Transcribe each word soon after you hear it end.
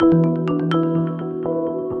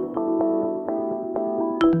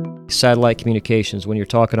satellite communications, when you're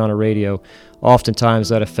talking on a radio, oftentimes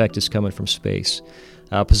that effect is coming from space.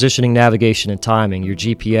 Positioning, navigation, and timing, your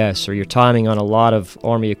GPS or your timing on a lot of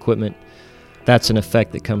Army equipment, that's an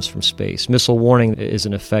effect that comes from space. Missile warning is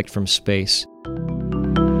an effect from space.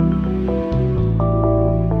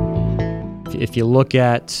 If you look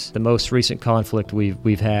at the most recent conflict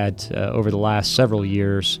we've had over the last several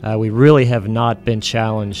years, we really have not been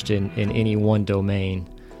challenged in any one domain.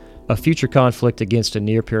 A future conflict against a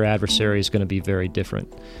near-peer adversary is going to be very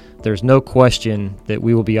different. There's no question that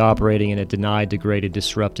we will be operating in a denied, degraded,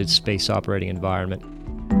 disrupted space operating environment.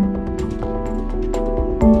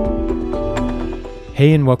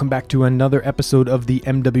 Hey, and welcome back to another episode of the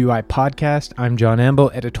MWI Podcast. I'm John Amble,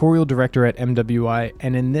 Editorial Director at MWI,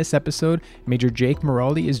 and in this episode, Major Jake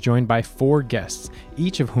Morali is joined by 4 guests,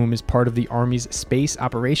 each of whom is part of the Army's Space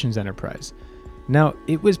Operations Enterprise. Now,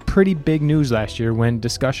 it was pretty big news last year when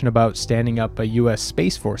discussion about standing up a U.S.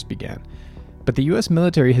 Space Force began. But the U.S.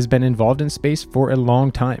 military has been involved in space for a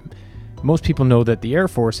long time. Most people know that the Air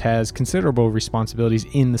Force has considerable responsibilities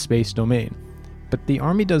in the space domain, but the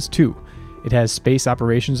Army does too. It has space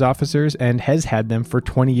operations officers and has had them for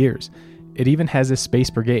 20 years. It even has a space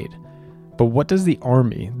brigade. But what does the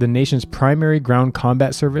Army, the nation's primary ground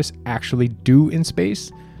combat service, actually do in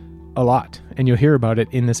space? A lot, and you'll hear about it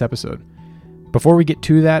in this episode. Before we get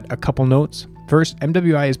to that, a couple notes. First,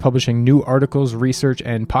 MWI is publishing new articles, research,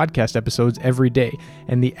 and podcast episodes every day,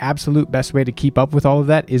 and the absolute best way to keep up with all of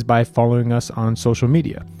that is by following us on social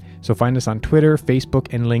media. So find us on Twitter,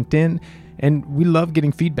 Facebook, and LinkedIn. And we love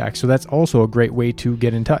getting feedback, so that's also a great way to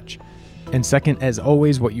get in touch. And second, as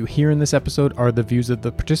always, what you hear in this episode are the views of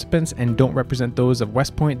the participants and don't represent those of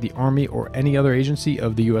West Point, the Army, or any other agency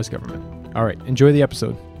of the U.S. government. All right, enjoy the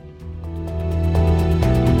episode.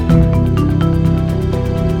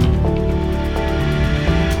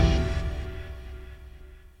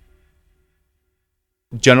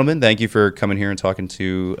 Gentlemen, thank you for coming here and talking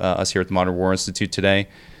to us here at the Modern War Institute today.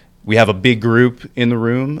 We have a big group in the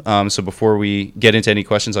room, so before we get into any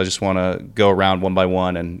questions, I just want to go around one by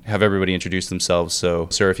one and have everybody introduce themselves. So,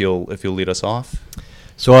 sir, if you'll lead us off.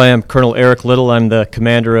 So I am Colonel Eric Little. I'm the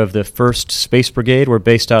commander of the 1st Space Brigade. We're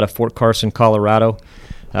based out of Fort Carson, Colorado.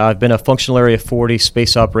 I've been a Functional Area 40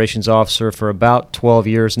 Space Operations Officer for about 12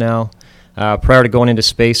 years now. Prior to going into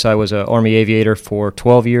space, I was an Army aviator for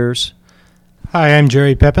 12 years. Hi, I'm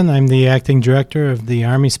Jerry Pepin. I'm the Acting Director of the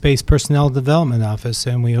Army Space Personnel Development Office,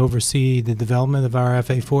 and we oversee the development of our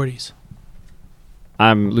FA-40s.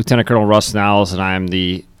 I'm Lieutenant Colonel Russ Nowles, and I'm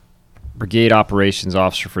the Brigade Operations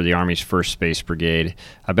Officer for the Army's 1st Space Brigade.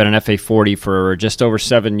 I've been an FA-40 for just over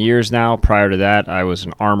 7 years now. Prior to that, I was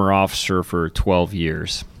an Armor Officer for 12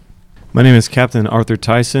 years. My name is Captain Arthur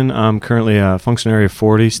Tyson. I'm currently a Functional Area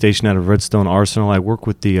 40 stationed out of Redstone Arsenal. I work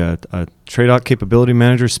with the TRADOC Capability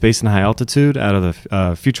Manager, Space and High Altitude, out of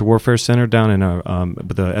the Future Warfare Center down in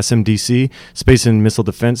the SMDC, Space and Missile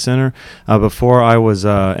Defense Center. Before I was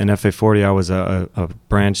an FA-40, I was a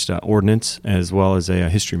branched ordnance as well as a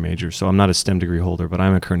history major. So I'm not a STEM degree holder, but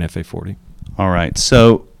I'm a current FA-40. All right,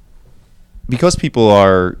 so because people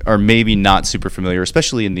are maybe not super familiar,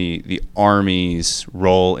 especially in the Army's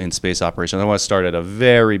role in space operations, I want to start at a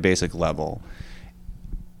very basic level.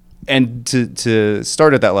 And to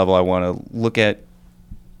start at that level, I want to look at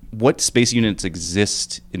what space units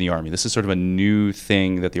exist in the Army. This is sort of a new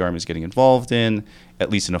thing that the Army is getting involved in, at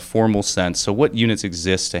least in a formal sense. So what units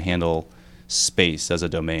exist to handle space as a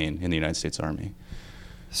domain in the United States Army?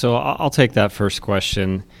 So I'll take that first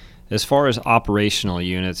question. As far as operational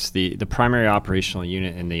units, the primary operational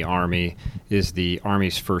unit in the Army is the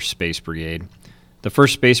Army's 1st Space Brigade. The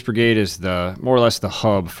 1st Space Brigade is more or less the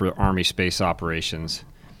hub for Army space operations.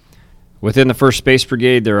 Within the 1st Space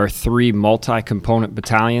Brigade, there are 3 multi-component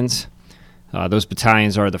battalions. Those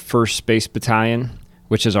battalions are the 1st Space Battalion,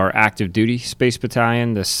 which is our active duty space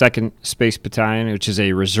battalion, the 2nd Space Battalion, which is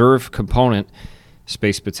a reserve component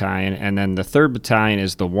space battalion, and then the 3rd Battalion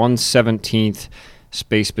is the 117th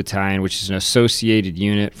Space Battalion, which is an associated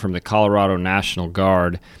unit from the Colorado National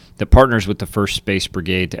Guard that partners with the 1st Space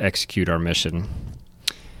Brigade to execute our mission.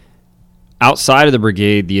 Outside of the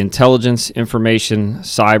brigade, the Intelligence, Information,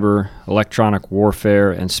 Cyber, Electronic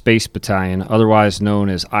Warfare, and Space Battalion, otherwise known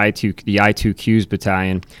as the I2Qs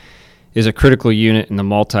Battalion, is a critical unit in the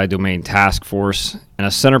multi-domain task force and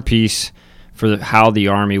a centerpiece for how the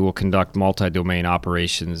Army will conduct multi-domain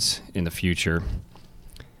operations in the future.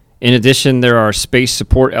 In addition, there are space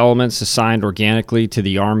support elements assigned organically to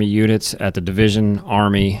the Army units at the division,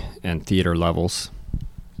 Army, and theater levels.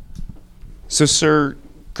 So, Sir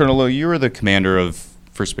Colonel Lowe, you are the commander of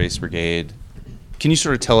 1st Space Brigade. Can you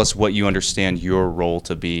sort of tell us what you understand your role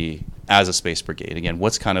to be as a space brigade? Again,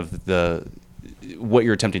 what's kind of what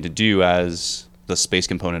you're attempting to do as the space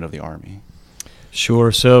component of the Army?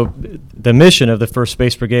 Sure. So the mission of the 1st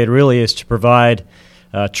Space Brigade really is to provide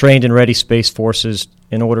trained and ready space forces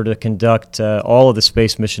in order to conduct all of the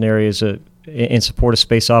space mission areas in support of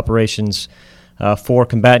space operations for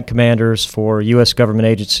combatant commanders, for U.S. government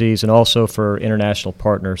agencies, and also for international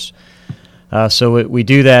partners. So we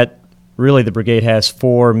do that. Really, the brigade has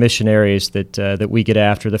 4 mission areas that we get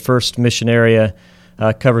after. The first mission area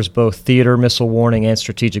covers both theater missile warning and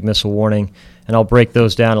strategic missile warning, and I'll break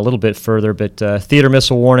those down a little bit further. But theater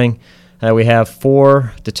missile warning, we have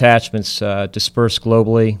 4 detachments dispersed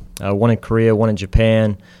globally, 1 in Korea, 1 in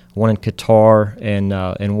Japan, 1 in Qatar,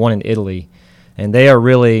 and 1 in Italy. And they are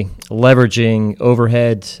really leveraging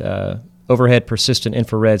overhead persistent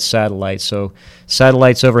infrared satellites. So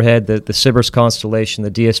satellites overhead, the SBIRS constellation, the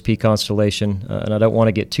DSP constellation, and I don't want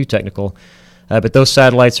to get too technical, but those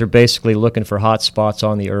satellites are basically looking for hot spots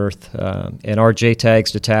on the Earth, and our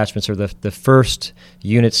JTAGS detachments are the first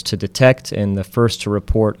units to detect and the first to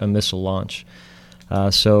report a missile launch.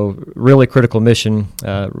 So really critical mission,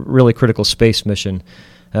 really critical space mission.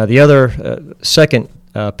 The other second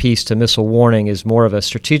piece to missile warning is more of a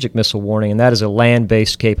strategic missile warning, and that is a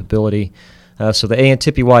land-based capability. So the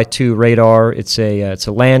ANTPY-2 radar, it's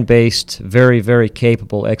a land-based, very, very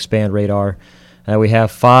capable X-band radar. We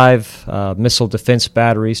have 5 missile defense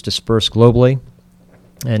batteries dispersed globally,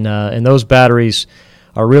 and those batteries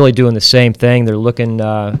are really doing the same thing. They're looking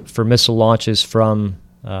for missile launches from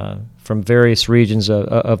various regions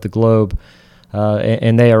of the globe,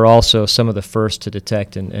 and they are also some of the first to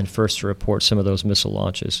detect and first to report some of those missile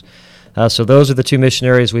launches. So those are the 2 mission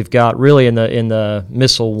areas we've got really in the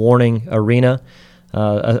missile warning arena.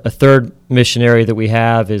 A third mission area that we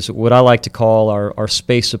have is what I like to call our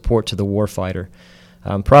space support to the warfighter.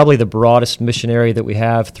 Probably the broadest mission area that we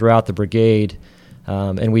have throughout the brigade,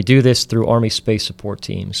 and we do this through Army Space Support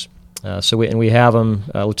Teams. So we have them,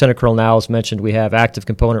 Lieutenant Colonel Niles mentioned we have active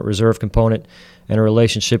component, reserve component, and a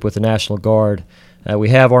relationship with the National Guard. We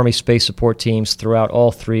have Army Space Support Teams throughout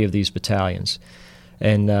all 3 of these battalions.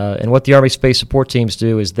 And what the Army Space Support Teams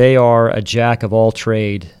do is they are a jack of all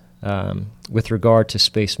trade with regard to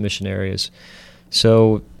space mission areas.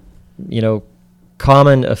 So,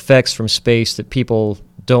 common effects from space that people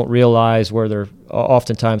don't realize where they're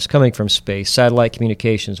oftentimes coming from space. Satellite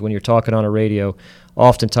communications, when you're talking on a radio,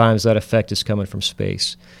 oftentimes that effect is coming from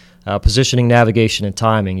space. Positioning, navigation, and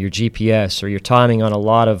timing, your GPS or your timing on a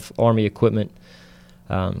lot of Army equipment,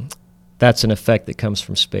 that's an effect that comes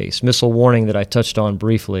from space. Missile warning that I touched on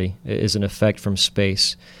briefly is an effect from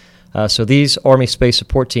space. So these Army Space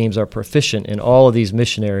Support Teams are proficient in all of these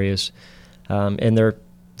mission areas, and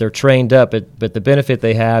they're trained up. But the benefit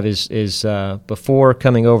they have is before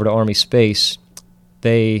coming over to Army Space,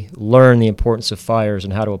 they learn the importance of fires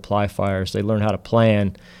and how to apply fires. They learn how to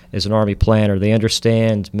plan as an Army planner. They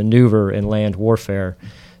understand maneuver in land warfare.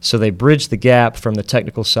 So they bridge the gap from the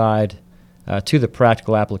technical side to the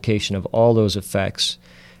practical application of all those effects.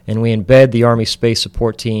 And we embed the Army Space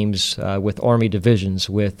Support Teams with Army divisions,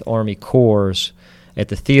 with Army corps at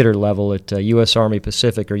the theater level at U.S. Army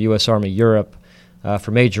Pacific or U.S. Army Europe. For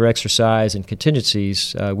major exercise and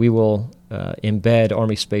contingencies, we will embed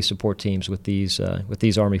Army Space Support Teams with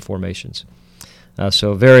these Army formations.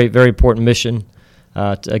 So very, very important mission,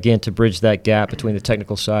 again, to bridge that gap between the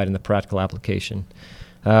technical side and the practical application.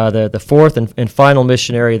 The fourth and final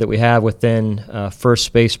mission area that we have within 1st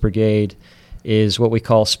Space Brigade is what we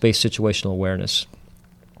call space situational awareness.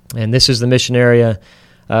 And this is the mission area.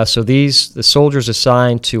 So the soldiers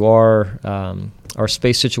assigned to our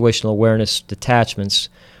space situational awareness detachments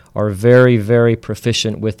are very, very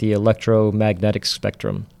proficient with the electromagnetic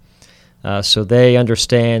spectrum. So they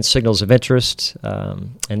understand signals of interest,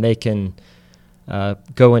 and they can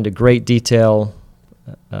go into great detail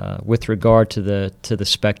with regard to the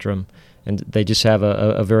spectrum, and they just have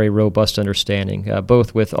a very robust understanding,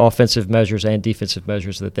 both with offensive measures and defensive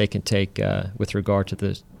measures that they can take with regard to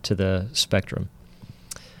the spectrum.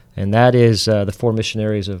 And that is the 4 mission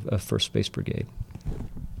areas of 1st Space Brigade.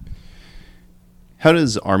 How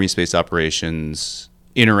does Army Space Operations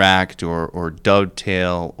interact or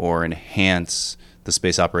dovetail or enhance the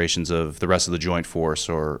space operations of the rest of the Joint Force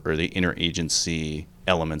or the interagency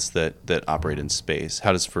elements that operate in space?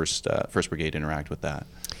 How does 1st Brigade interact with that?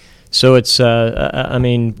 So it's,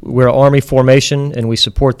 we're an Army formation and we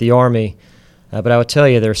support the Army, but I would tell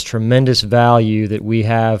you there's tremendous value that we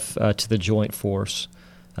have to the Joint Force.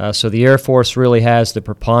 So the Air Force really has the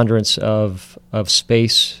preponderance of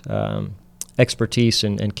space expertise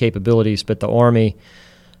and capabilities, but the Army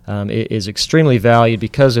is extremely valued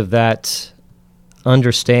because of that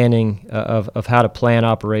understanding of how to plan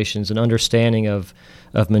operations, an understanding of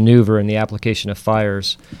maneuver and the application of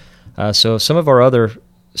fires. So some of our other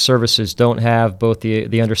services don't have both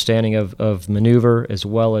the understanding of maneuver as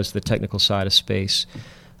well as the technical side of space.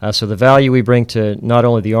 So the value we bring to not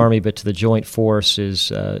only the Army but to the Joint Force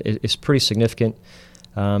is pretty significant.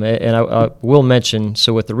 And I will mention,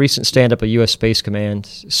 so with the recent stand-up of U.S. Space Command,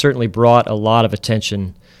 certainly brought a lot of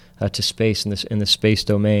attention to space in the space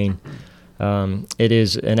domain. It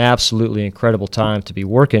is an absolutely incredible time to be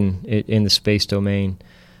working in the space domain,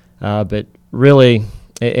 but really,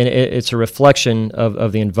 it's a reflection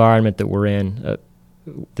of the environment that we're in.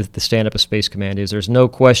 The stand-up of Space Command is. There's no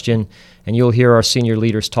question, and you'll hear our senior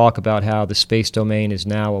leaders talk about how the space domain is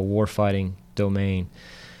now a warfighting domain.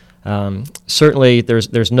 Certainly,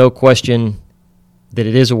 there's no question that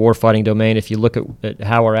it is a warfighting domain if you look at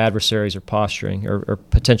how our adversaries are posturing, or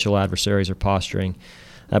potential adversaries are posturing.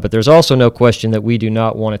 But there's also no question that we do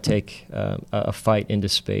not want to take a fight into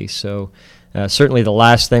space. So certainly the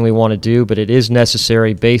last thing we want to do, but it is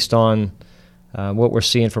necessary based on what we're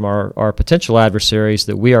seeing from our potential adversaries,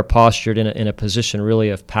 that we are postured in a position really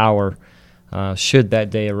of power. Should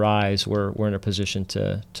that day arise, we're in a position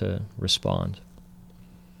to respond.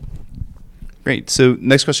 Great. So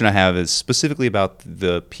next question I have is specifically about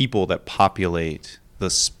the people that populate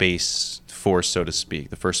the Space Force, so to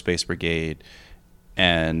speak, the 1st Space Brigade,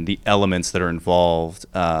 and the elements that are involved,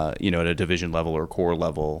 at a division level or corps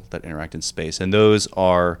level that interact in space. And those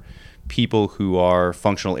are people who are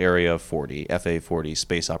functional area 40, FA-40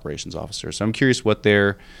 space operations officers. So I'm curious what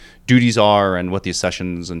their duties are and what the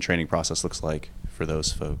sessions and training process looks like for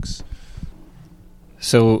those folks.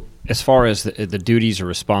 So as far as the duties or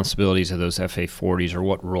responsibilities of those FA-40s, or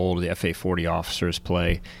what role do the FA-40 officers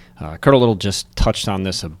play, Colonel Little just touched on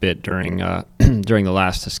this a bit during the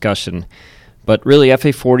last discussion. But really,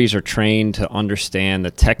 FA-40s are trained to understand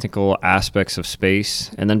the technical aspects of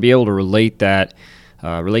space and then be able to relate that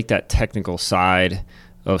technical side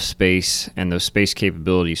of space and those space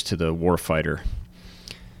capabilities to the warfighter.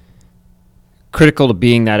 Critical to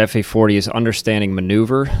being that FA-40 is understanding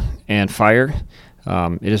maneuver and fire.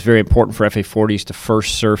 It is very important for FA-40s to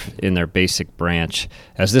first serve in their basic branch,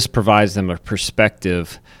 as this provides them a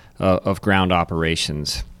perspective of ground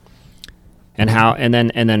operations. And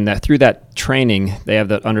then through that training, they have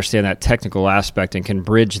to understand that technical aspect and can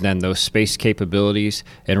bridge then those space capabilities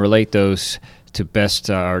and relate those to best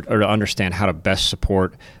or to understand how to best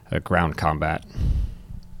support ground combat.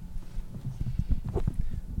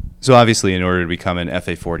 So obviously, in order to become an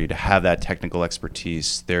FA-40, to have that technical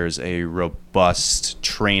expertise, there's a robust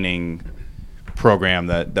training program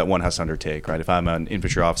that one has to undertake, right? If I'm an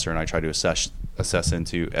infantry officer and I try to assess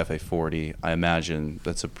into FA-40, I imagine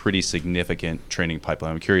that's a pretty significant training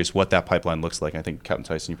pipeline. I'm curious what that pipeline looks like. I think, Captain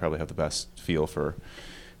Tyson, you probably have the best feel for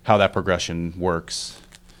how that progression works.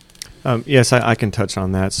 Yes, I can touch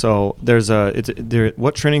on that. So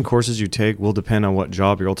what training courses you take will depend on what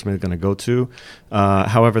job you're ultimately going to go to.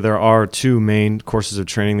 However, there are 2 main courses of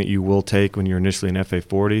training that you will take when you're initially an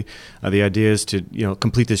FA-40. The idea is to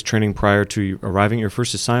complete this training prior to arriving at your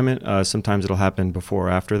first assignment. Sometimes it'll happen before or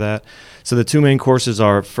after that. So the 2 main courses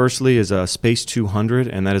are, firstly is Space 200,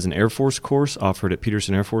 and that is an Air Force course offered at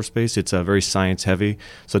Peterson Air Force Base. It's very science heavy.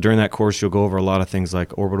 So during that course, you'll go over a lot of things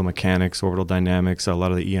like orbital mechanics, orbital dynamics, a lot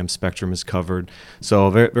of the EM spectrum is covered. So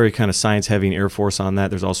very, very kind of science heavy in Air Force on that.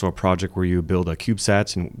 There's also a project where you build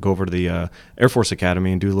CubeSats and go over to the Air Force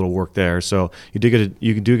Academy and do a little work there. So you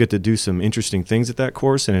do get to do some interesting things at that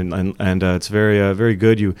course, and it's very very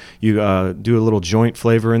good. You do a little joint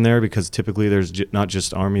flavor in there, because typically there's not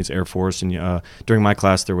just Army, it's Air Force, and during my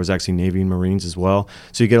class there was actually Navy and Marines as well.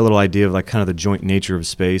 So you get a little idea of like kind of the joint nature of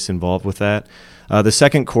space involved with that. The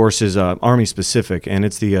second course is Army specific, and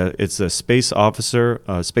it's the Space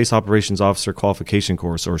Operations Officer Qualification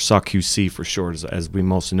Course, or SOCQC for short, as we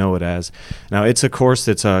most know it as. Now, it's a course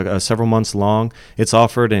that's several months long. It's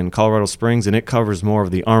offered in Colorado Springs, and it covers more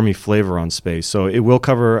of the Army flavor on space. So it will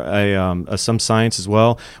cover some science as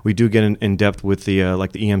well. We do get in depth with the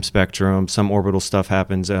EM spectrum. Some orbital stuff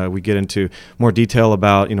happens. We get into more detail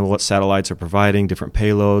about what satellites are providing, different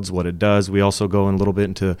payloads, what it does. We also go in a little bit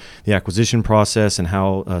into the acquisition process and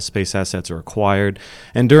how space assets are acquired.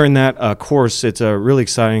 And during that course, it's really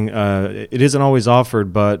exciting. It isn't always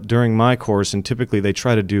offered, but during my course, and typically they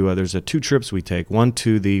try to do, there's 2 trips we take, one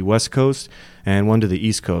to the West Coast and one to the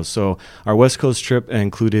East Coast. So our West Coast trip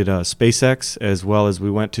included SpaceX, as well as we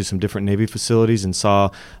went to some different Navy facilities and saw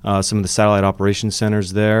some of the satellite operations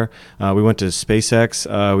centers there. We went to SpaceX.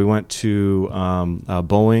 We went to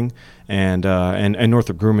Boeing. and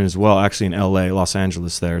Northrop Grumman as well, actually in L.A., Los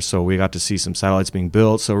Angeles there. So we got to see some satellites being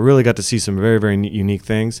built. So we really got to see some very, very unique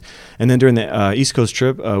things. And then during the East Coast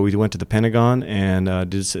trip, we went to the Pentagon and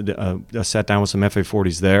sat down with some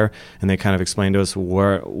FA-40s there, and they kind of explained to us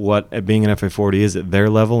what being an FA-40 is at their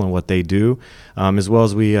level and what they do, as well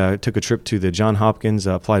as we took a trip to the Johns Hopkins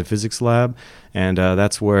Applied Physics Lab, and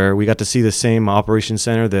that's where we got to see the same operations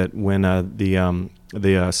center that when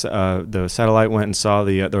the satellite went and saw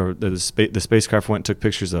the spacecraft went and took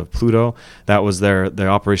pictures of Pluto. That was the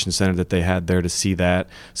operations center that they had there to see that.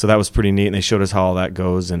 So that was pretty neat, and they showed us how all that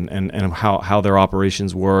goes and how their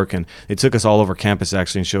operations work. And they took us all over campus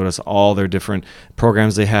actually and showed us all their different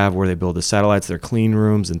programs they have, where they build the satellites, their clean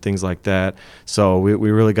rooms and things like that. So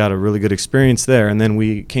we really got a really good experience there. And then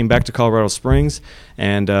we came back to Colorado Springs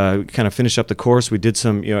and kind of finished up the course. We did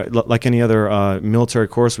some, like any other military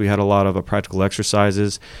course, we had a lot of practical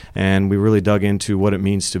exercises, and we really dug into what it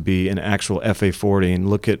means to be an actual FA-40 and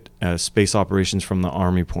look at space operations from the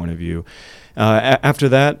Army point of view. After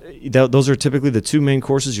that, those are typically the two main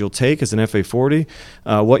courses you'll take as an FA-40.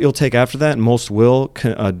 What you'll take after that, most will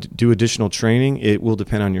do additional training. It will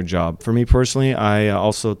depend on your job. For me personally, I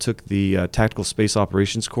also took the Tactical Space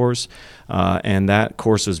Operations course, and that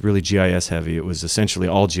course was really GIS heavy. It was essentially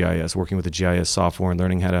all GIS, working with the GIS software and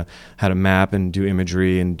learning how to map and do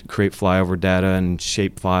imagery and create flyover data and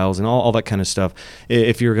shape files and all that kind of stuff.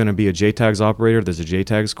 If you're going to be a JTAGS operator, there's a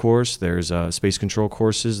JTAGS course. There's space control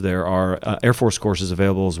courses. There are Air Force courses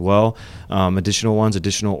available as well,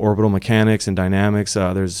 additional orbital mechanics and dynamics.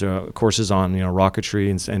 There's courses on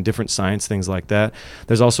rocketry and different science, things like that.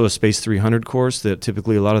 There's also a Space 300 course that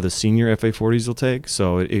typically a lot of the senior FA-40s will take,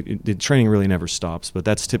 so the training really never stops, but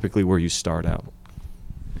that's typically where you start out.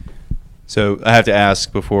 So I have to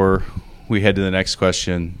ask before we head to the next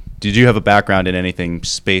question, did you have a background in anything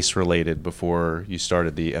space related before you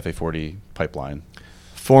started the FA-40 pipeline?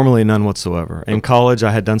 Formally, none whatsoever. In college,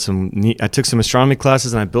 I took some astronomy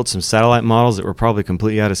classes and I built some satellite models that were probably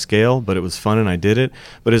completely out of scale, but it was fun and I did it.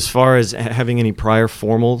 But as far as having any prior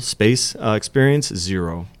formal space experience,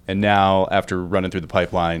 zero. And now, after running through the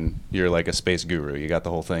pipeline, you're like a space guru. You got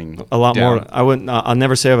the whole thing. A lot down. more. I'll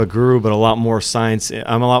never say I'm a guru, but a lot more science.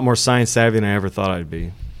 I'm a lot more science savvy than I ever thought I'd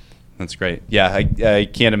be. That's great. Yeah, I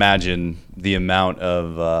can't imagine the amount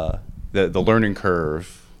of the learning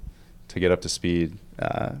curve to get up to speed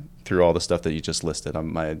through all the stuff that you just listed.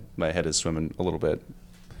 My head is swimming a little bit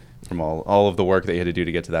from all of the work that you had to do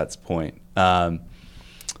to get to that point.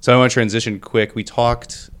 So I want to transition quick. We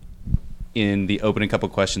talked in the opening couple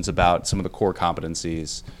of questions about some of the core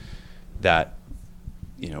competencies that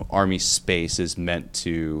Army space is meant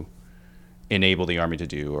to enable the Army to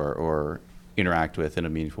do or interact with in a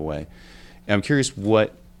meaningful way. And I'm curious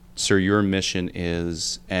what, sir, your mission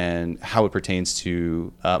is and how it pertains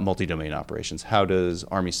to multi-domain operations. How does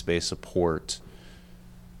Army space support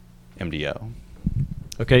MDO?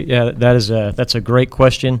 Okay, yeah, that's a great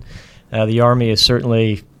question. The Army is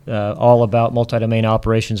certainly all about multi-domain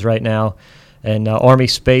operations right now, and Army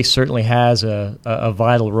space certainly has a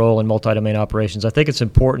vital role in multi-domain operations. I think it's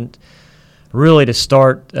important really to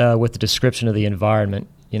start with the description of the environment.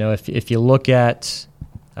 If you look at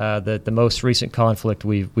the most recent conflict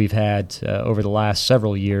we've had over the last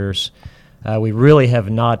several years, we really have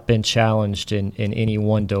not been challenged in any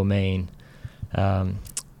one domain. A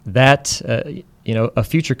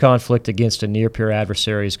future conflict against a near-peer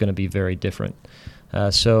adversary is going to be very different.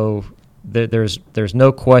 So there's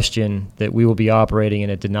no question that we will be operating in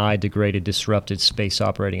a denied, degraded, disrupted space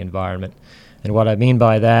operating environment. And what I mean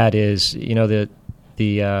by that is,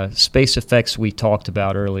 the space effects we talked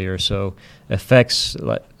about earlier, so effects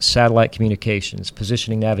like satellite communications,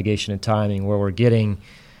 positioning, navigation, and timing, where we're getting,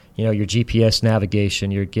 your GPS navigation,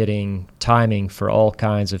 you're getting timing for all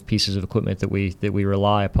kinds of pieces of equipment that we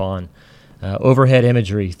rely upon. Overhead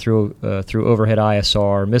imagery through overhead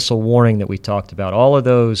ISR, missile warning that we talked about, all of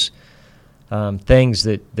those things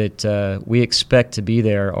that we expect to be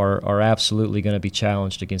there are absolutely going to be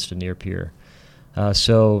challenged against a near peer.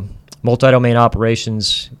 So multi-domain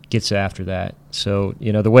operations gets after that. So,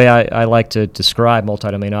 the way I like to describe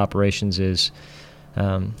multi-domain operations is,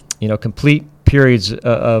 complete periods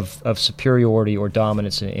of superiority or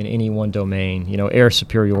dominance in any one domain, air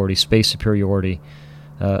superiority, space superiority,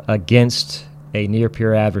 against a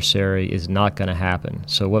near-peer adversary is not going to happen.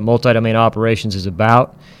 So what multi-domain operations is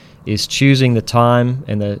about is choosing the time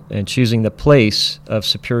and choosing the place of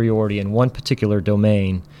superiority in one particular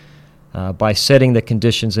domain by setting the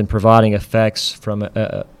conditions and providing effects from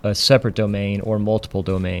a separate domain or multiple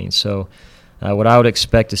domains. So what I would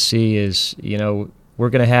expect to see is, we're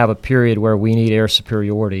going to have a period where we need air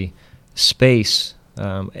superiority. Space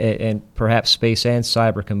and perhaps space and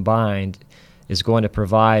cyber combined, is going to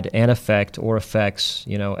provide an effect or effects,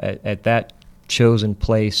 at that chosen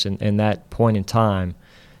place and that point in time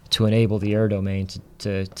to enable the air domain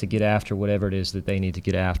to get after whatever it is that they need to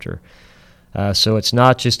get after. So it's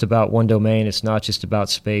not just about one domain, it's not just about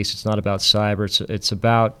space, it's not about cyber, it's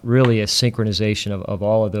about really a synchronization of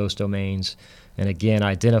all of those domains, and again,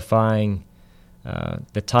 identifying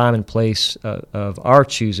the time and place of our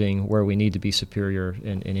choosing where we need to be superior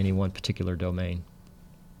in any one particular domain.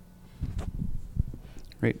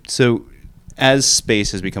 Great. So as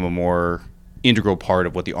space has become a more integral part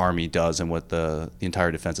of what the Army does and what the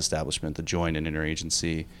entire defense establishment, the joint and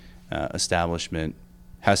interagency establishment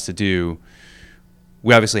has to do,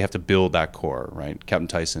 we obviously have to build that core, right? Captain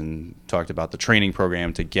Tyson talked about the training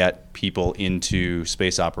program to get people into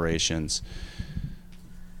space operations.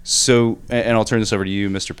 So, and I'll turn this over to you,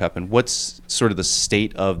 Mr. Pepin. What's sort of the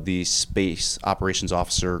state of the space operations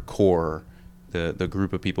officer corps, the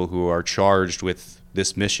group of people who are charged with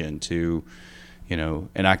this mission to,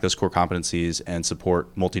 enact those core competencies and support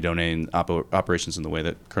multi-domain operations in the way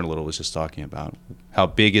that Colonel Little was just talking about? How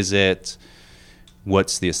big is it?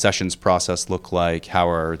 What's the accessions process look like? How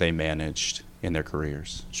are they managed in their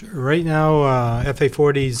careers? Sure. Right now,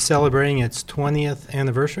 FA-40 is celebrating its 20th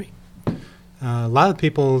anniversary. A lot of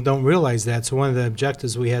people don't realize that, so one of the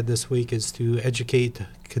objectives we had this week is to educate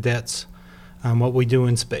cadets on what we do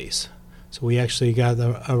in space. So we actually got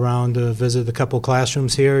around to visit a couple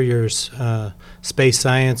classrooms here, your space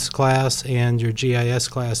science class and your GIS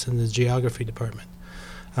class in the geography department.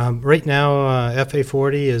 Right now,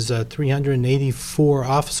 FA-40 is 384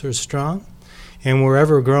 officers strong, and we're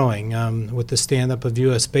ever growing. With the stand-up of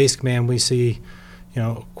U.S. Space Command, we see,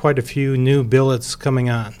 quite a few new billets coming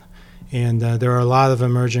on, and there are a lot of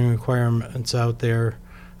emerging requirements out there,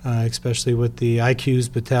 especially with the IQs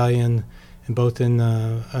battalion, and both in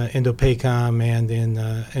Indo-PACOM and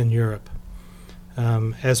in Europe.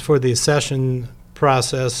 As for the accession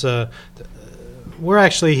process, we're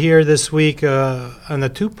actually here this week on a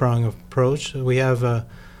two-prong approach. We have a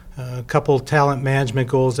couple talent management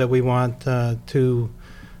goals that we want to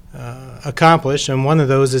accomplish, and one of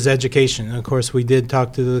those is education. And of course, we did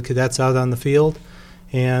talk to the cadets out on the field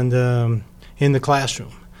and in the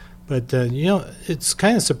classroom. But, it's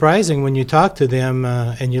kind of surprising when you talk to them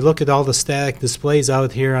and you look at all the static displays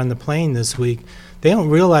out here on the plane this week. They don't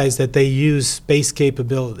realize that they use space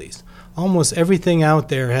capabilities. Almost everything out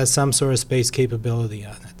there has some sort of space capability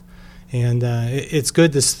on it. And it's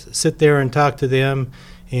good to sit there and talk to them,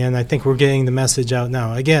 and I think we're getting the message out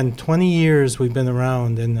now. Again, 20 years we've been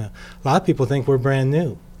around, and a lot of people think we're brand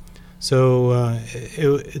new. So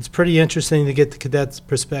it's pretty interesting to get the cadets'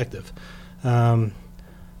 perspective.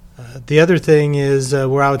 The other thing is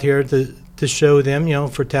we're out here to show them,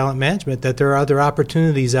 for talent management, that there are other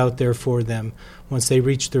opportunities out there for them once they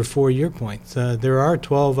reach their 4-year point. There are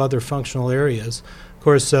 12 other functional areas. Of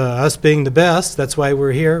course, us being the best, that's why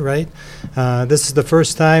we're here, right? This is the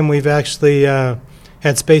first time we've actually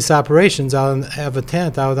had space operations have a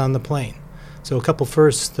tent out on the plane. So a couple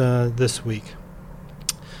firsts this week.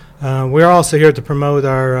 We're also here to promote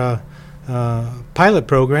our pilot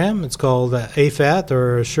program. It's called AFAT,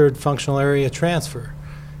 or Assured Functional Area Transfer.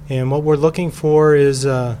 And what we're looking for is,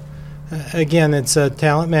 again, it's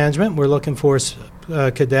talent management. We're looking for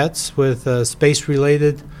cadets with a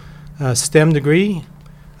space-related STEM degree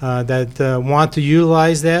that want to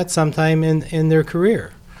utilize that sometime in their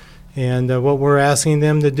career. And what we're asking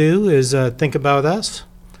them to do is think about us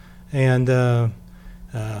and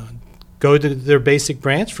go to their basic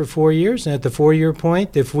branch for 4 years, and at the 4-year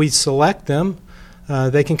point, if we select them,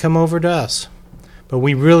 they can come over to us. But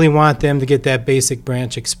we really want them to get that basic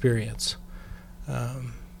branch experience.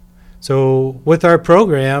 So with our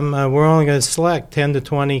program, we're only going to select 10 to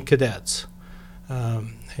 20 cadets.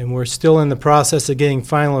 And we're still in the process of getting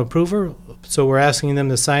final approval, so we're asking them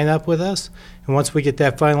to sign up with us. And once we get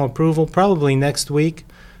that final approval, probably next week,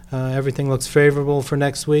 everything looks favorable for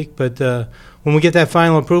next week, but when we get that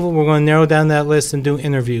final approval, we're going to narrow down that list and do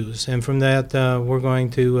interviews. And from that, we're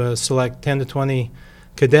going to select 10 to 20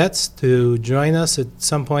 cadets to join us at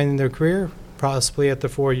some point in their career, possibly at the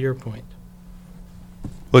 4-year point.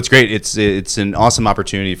 Well, it's great. It's an awesome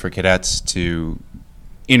opportunity for cadets to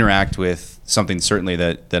interact with something certainly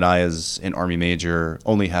that I, as an Army major,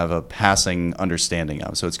 only have a passing understanding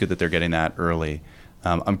of. So it's good that they're getting that early.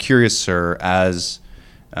 I'm curious, sir, as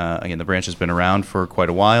again, the branch has been around for quite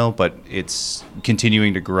a while, but it's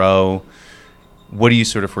continuing to grow. What do you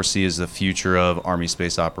sort of foresee as the future of Army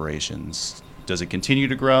space operations? Does it continue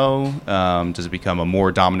to grow? Does it become a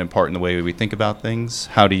more dominant part in the way we think about things?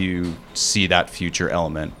 How do you see that future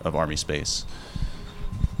element of Army space?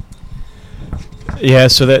 Yeah,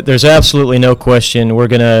 so there's absolutely no question.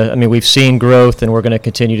 We've seen growth, and we're going to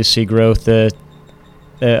continue to see growth.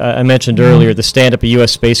 I mentioned earlier, the stand-up of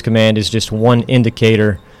U.S. Space Command is just one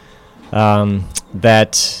indicator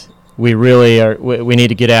that we need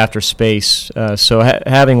to get after space.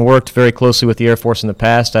 Having worked very closely with the Air Force in the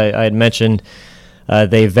past, I had mentioned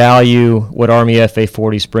they value what Army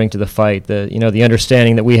FA-40s bring to the fight. The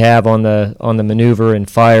understanding that we have on the maneuver and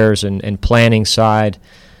fires and planning side.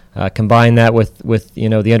 Combine that with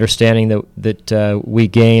the understanding that we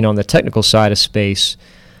gain on the technical side of space.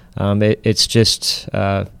 It's just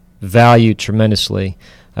valued tremendously.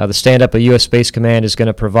 The stand-up of U.S. Space Command is going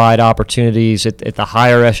to provide opportunities at the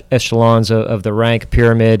higher echelons of the rank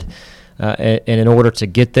pyramid, and in order to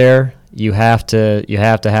get there, you have to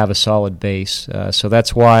have a solid base. So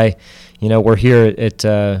that's why we're here at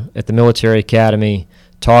the Military Academy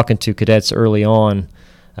talking to cadets early on.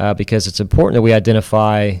 Because it's important that we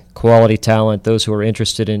identify quality talent, those who are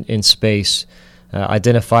interested in space,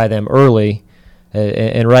 identify them early.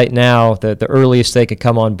 And right now, the earliest they could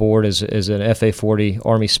come on board as an FA-40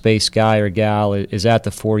 Army space guy or gal is at the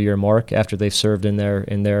 4-year mark after they've served in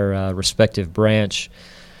their respective branch.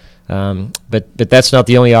 But that's not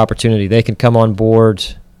the only opportunity. They can come on board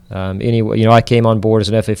anyway. I came on board as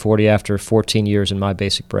an FA-40 after 14 years in my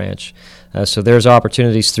basic branch. So there's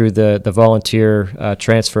opportunities through the Volunteer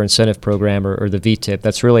Transfer Incentive Program, or the VTIP.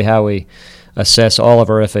 That's really how we assess all of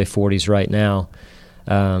our FA-40s right now.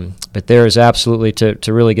 But there is absolutely,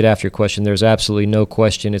 to really get after your question, there's absolutely no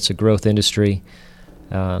question it's a growth industry,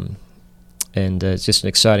 and it's just an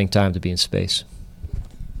exciting time to be in space.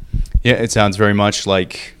 Yeah, it sounds very much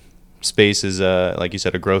like space is, like you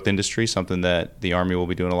said, a growth industry, something that the Army will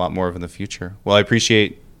be doing a lot more of in the future. Well, I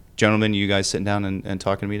appreciate, gentlemen, you guys sitting down and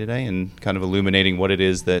talking to me today and kind of illuminating what it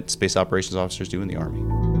is that space operations officers do in the Army.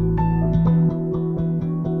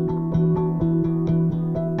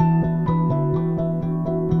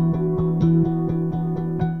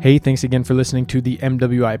 Hey, thanks again for listening to the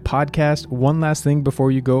MWI podcast. One last thing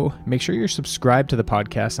before you go, make sure you're subscribed to the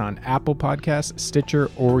podcast on Apple Podcasts, Stitcher,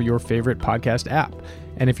 or your favorite podcast app.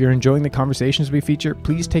 And if you're enjoying the conversations we feature,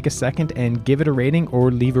 please take a second and give it a rating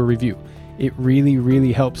or leave a review. It really,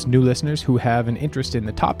 really helps new listeners who have an interest in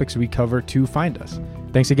the topics we cover to find us.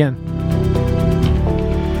 Thanks again.